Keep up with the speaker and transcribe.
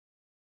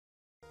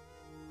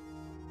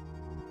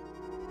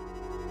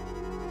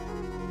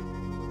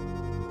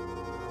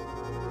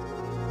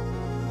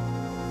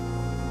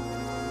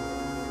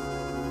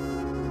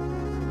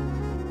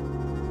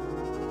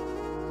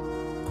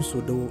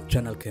kusoo dhawow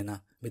channelkeena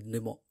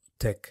Midnimo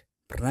Tech.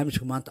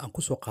 barnaamijka maanta aan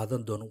kusoo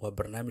qaadan doono waa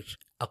barnaamij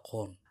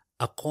aqoon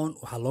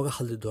waxaa looga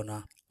hadli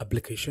doonaa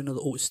applicationada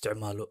uu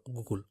isticmaalo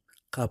Google.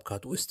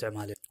 qaabkaad u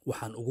isticmaali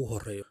waxaan ugu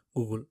horeeyo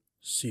Google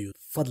Suite.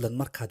 Fadlan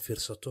markaad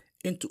fiirsato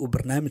inta uu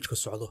barnaamijka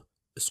socdo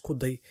isku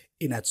day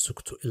inaad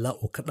sugto ilaa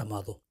uu ka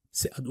dhamaado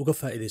si aad uga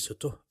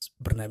faa'iideysato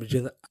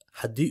barnaamijyada.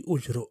 haddii uu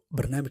jiro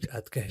barnaamij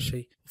aad ka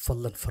heshay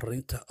fadlan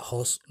fariinta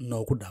hoos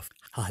noogu dhaaf.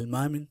 ha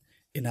hilmaamin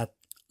inaad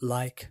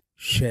like,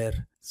 share,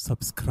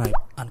 subscribe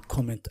and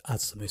comment aad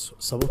samayso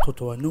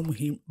sababtoo waa noo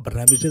muhiim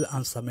barnaamijyada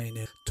aan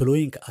sameynay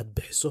talooyinka aad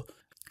bixiso.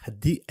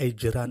 haddii ay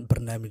jiraan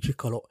barnaamijyo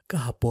kale ka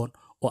habboon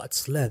oo aad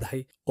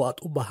isleedahay oo aad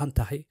u baahan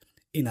tahay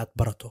inaad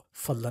barato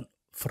fadlan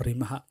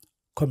fariimaha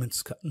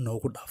commentska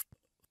noogu dhaaf.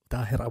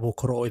 daahir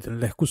abuukaro oo idin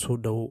leh kusoo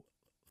dhawow.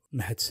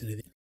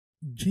 mahadsanidin.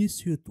 G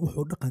Suite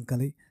wuxuu dhaqan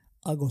galay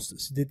Agost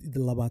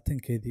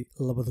 28keedii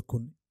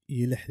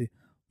 2006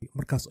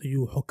 markaas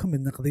ayuu wuxuu ka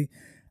mid noqday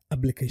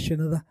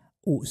applicationada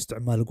uu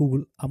isticmaalo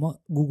Google ama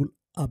Google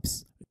Apps.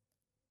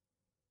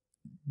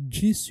 G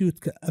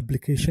Suite-ka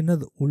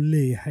applicationada uu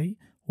leeyahay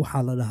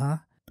waxaa la dhahaa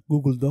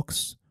Google Docs,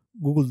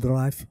 Google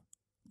Drive,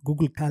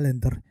 Google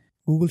Calendar,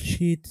 Google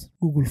Sheet,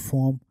 Google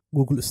Form,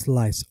 Google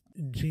Slides.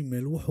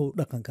 Gmail wuxuu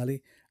dhaqan galay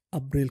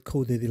Abriil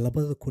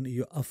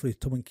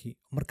 2014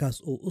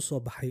 markaas uu u soo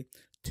baxay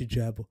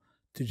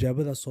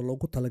tijaabadaasoo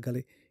loogu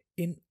talagalay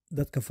in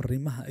dadka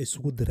fariimaha ay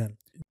isugu diraan.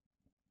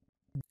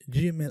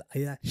 Gmail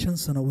ayaa 5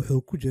 sano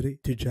wuxuu ku jiray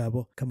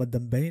tijaabo kama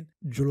dambeyn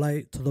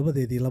July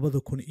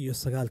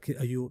 7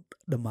 ayuu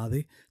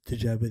dhammaaday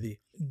tijaabadii.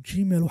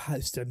 Gmail waxaa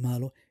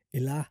isticmaalo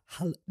ilaa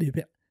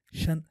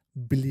 1.5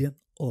 bilyan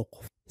oo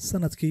qof.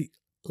 sanadkii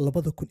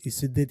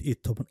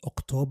 2018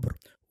 Oktoobar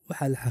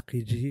waxaa la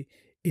xaqiijiyey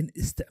in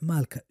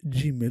isticmaalka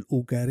Gmail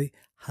uu gaaray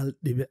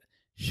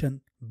 1.5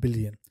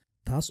 bilyan,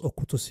 taas oo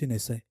ku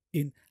tusinaysa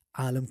in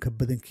caalamka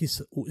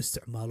badankiisa uu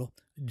isticmaalo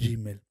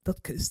Gmail.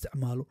 dadka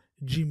isticmaalo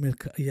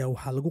Gmailka ayaa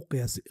waxaa lagu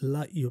qiyaasay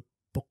ilaa iyo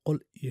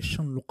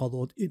 105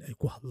 luqadood in ay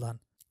ku hadlaan,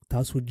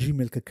 taasoo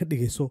Gmailka ka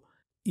dhigayso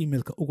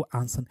emailka ugu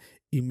caansan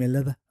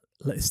emailada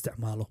la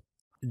isticmaalo.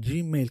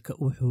 Gmailka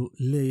wuxuu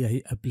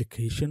leeyahay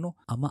applicationo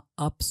ama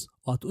apps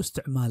oo aad u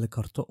isticmaali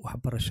karto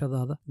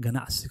waxbarashadaada,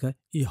 ganacsiga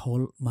iyo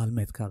howl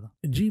maalmeedkaada.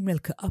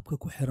 Gmailka appka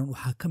ku xiran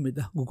waxaa ka mid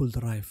ah Google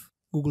Drive.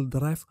 Google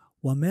Drive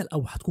waa meel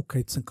aad wax ku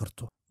kaydsan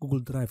karto.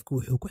 Google Drive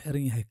wuxuu ku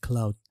xiran yahay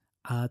cloud,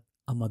 caad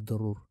ama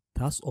daruur,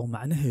 taas oo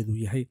macnaheedu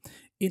yahay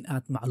in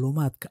aad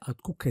macluumaadka aad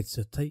ku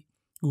kaydsatay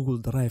Google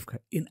Drive-ka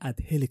in aad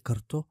heli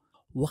karto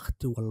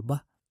waqti walba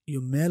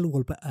iyo meel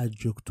walba aad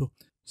joogto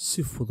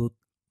si fudud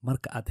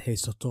marka aad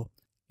haysato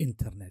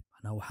internet.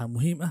 waxaa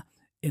muhiim ah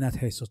inaad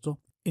haysato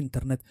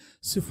internet.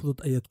 si fudud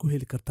ayaad ku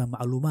heli kartaa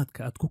macluumaadka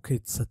aad ku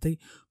kaydsatay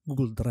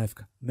Google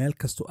Drive-ka meel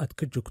kastoo aad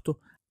ka joogto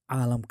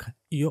caalamka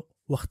iyo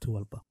waqti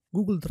walba.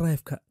 Google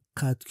Drive-ka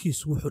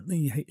qaadkiisu wuxuu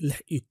dhan yahay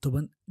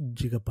 16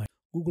 gigabyte.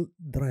 Google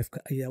Drive-ka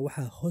ayaa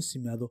waxaa hoos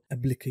yimaado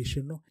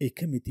applicationo ay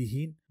ka mid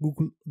yihiin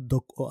Google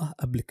Doc oo ah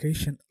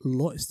application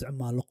loo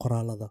isticmaalo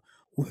qoraalada,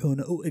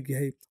 wuxuuna u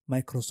egyahay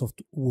Microsoft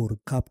Word.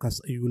 qaabkaas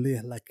ayuu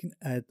leeyahay laakiin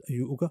aad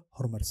ayuu uga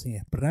horumarsan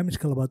yahay.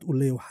 barnaamijka labaad uu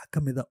leeyahay waxaa ka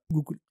mid ah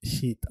Google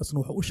Sheet. asna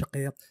wuxuu u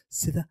shaqeeyaa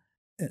sida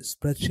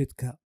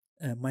spreadsheet-ka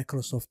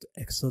Microsoft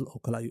Excel oo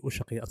kale ayuu u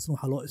shaqeeyaa. asna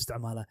waxaa loo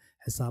isticmaalaa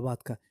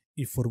xisaabaadka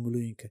iyo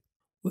formulooyinka.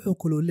 wuxuu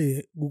kaloo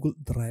leeyahay Google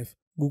Drive,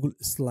 Google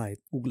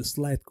Slide. Google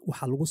Slide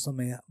waxaa lagu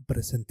sameeyaa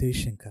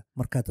presentationka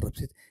markaad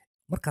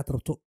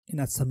rabto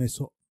inaad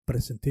samayso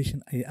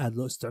presentation ayaa aad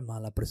loo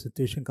isticmaalaa.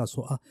 presentationkaas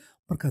oo ah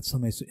markaad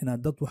samayso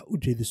inaad dad wax u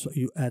jeediso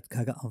ayuu aad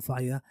kaaga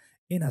anfacayaa.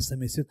 inaad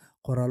samaysid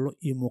qoraallo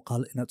iyo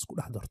muuqaalo inaad isku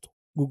dhex darto.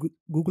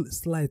 Google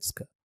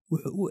Slideska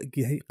wuxuu u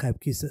egyahay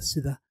qaabkiisa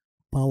sida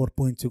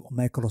PowerPoint oo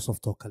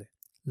Microsoft oo kale,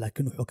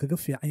 laakiin wuxuu kaga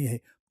fiican yahay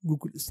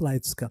Google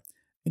Slideska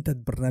intaad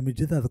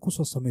barnaamijyadaada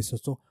kusoo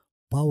samaysato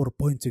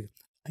PowerPoint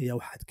ayaa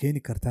waxaad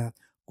keeni kartaa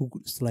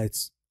Google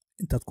Slides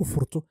intaad ku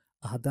furto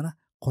haddana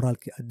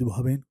qoraalkii aad dib u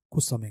habeyn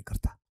ku samayn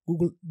kartaa.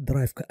 Google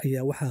Drive-ka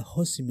ayaa waxaa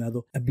hoos yimaado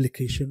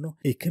applicationo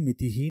ay ka mid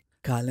yihiin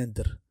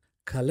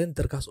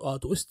calendarkaas oo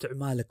aad u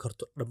isticmaali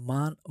karto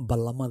dhammaan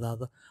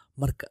ballamadaada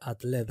marka aad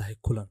leedahay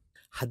kulan.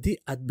 haddii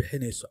aad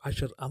bixinayso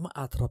cashir ama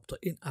aad rabto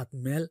in aad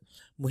meel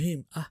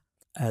muhiim ah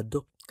aado,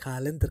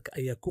 calendarka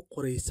ayaa ku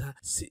qoraysaa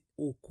si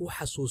uu kuu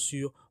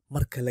xasuusiyo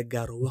marka la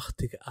gaaro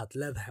waqtiga aad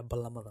leedahay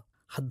ballamada.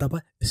 haddaba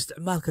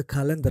isticmaalka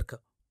calendarka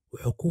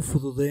wuxuu kuu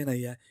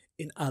fududeynayaa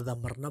in aadan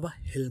marnaba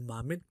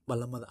hilmaamin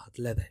ballamada aad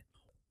leedahay.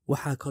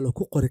 waxaa kaloo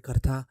ku qori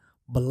kartaa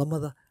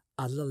ballamada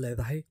aad la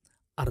leedahay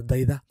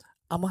ardayda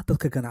ama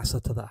dadka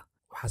ganacsatada ah.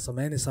 waxaad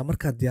samaynaysaa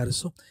markaad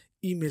diyaariso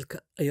emailka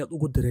ayaad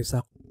ugu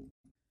diraysaa.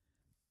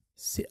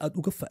 si aad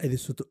uga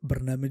faa'iidaysato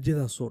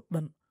barnaamijyadaasoo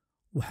dhan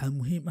waxaa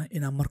muhiim ah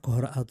inaad marka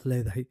hore aad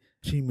leedahay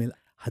Gmail.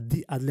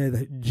 haddii aad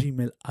leedahay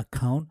Gmail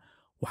account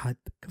waxaad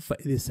ka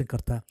faa'iidaysan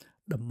kartaa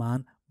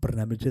dhammaan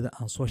barnaamijyada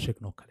aan soo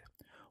sheegno kale.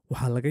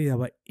 waxaa laga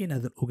yaabaa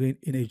inaadan ogeyn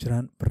inay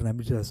jiraan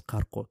barnaamijyadaas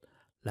qaarkood,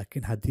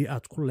 laakiin haddii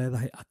aad ku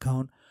leedahay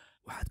account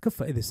waxaad ka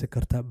faa'iidaysan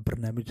kartaa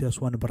barnaamijyadaas.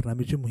 waana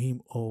barnaamijyo muhiim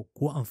oo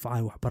kuu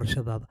anfacaya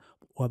waxbarashadaada.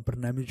 waa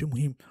barnaamijyo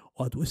muhiim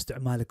oo aad u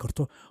isticmaali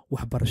karto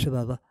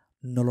waxbarashadaada,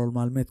 nolol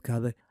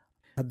maalmeedkaada,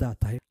 haddaad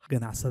tahay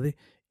ganacsade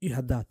iyo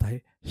haddaad tahay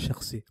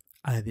shakhsi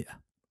caadi ah.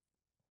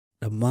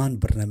 dhammaan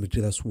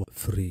barnaamijyadaas waa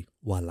free,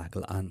 waa lacag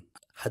la'aan.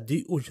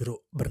 haddii uu jiro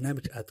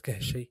barnaamij aad ka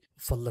heshay,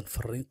 fadlan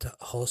fariinta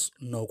hoos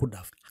noogu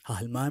dhaaf. ha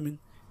hilmaamin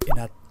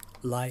inaad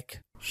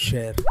like,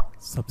 share,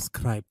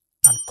 subscribe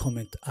and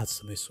comment aad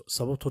samayso,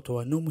 sababtoo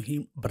waa noo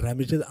muhiim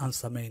barnaamijyada aan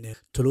samaynay,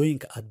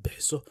 talooyinka aad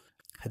bixiso.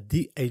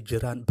 haddii ay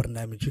jiraan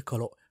barnaamijyo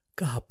kale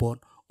ka habboon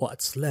oo aad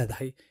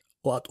isleedahay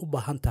oo aad u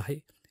baahan tahay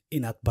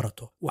inaad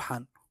barato,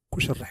 waxaan ku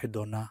sharaxi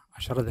doonaa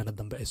casharadeena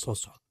dambe ee soo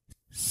socda.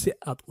 si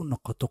aad u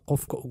noqoto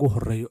qofka ugu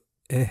horeeyo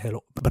ee helo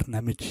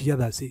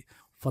barnaamijyadaasi,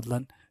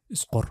 fadlan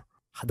isqor.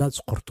 haddaad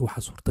isqorto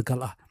waxaa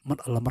suurtagal ah mar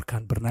alla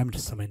markaan barnaamij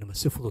samaynama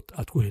si fudud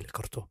aad ku heli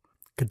karto,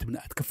 kadibna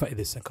aad ka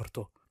faa'iidaysan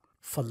karto.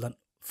 fadlan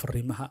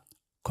fariimaha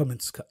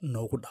commentska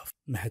noogu dhaaf.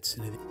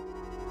 mahadsanidi.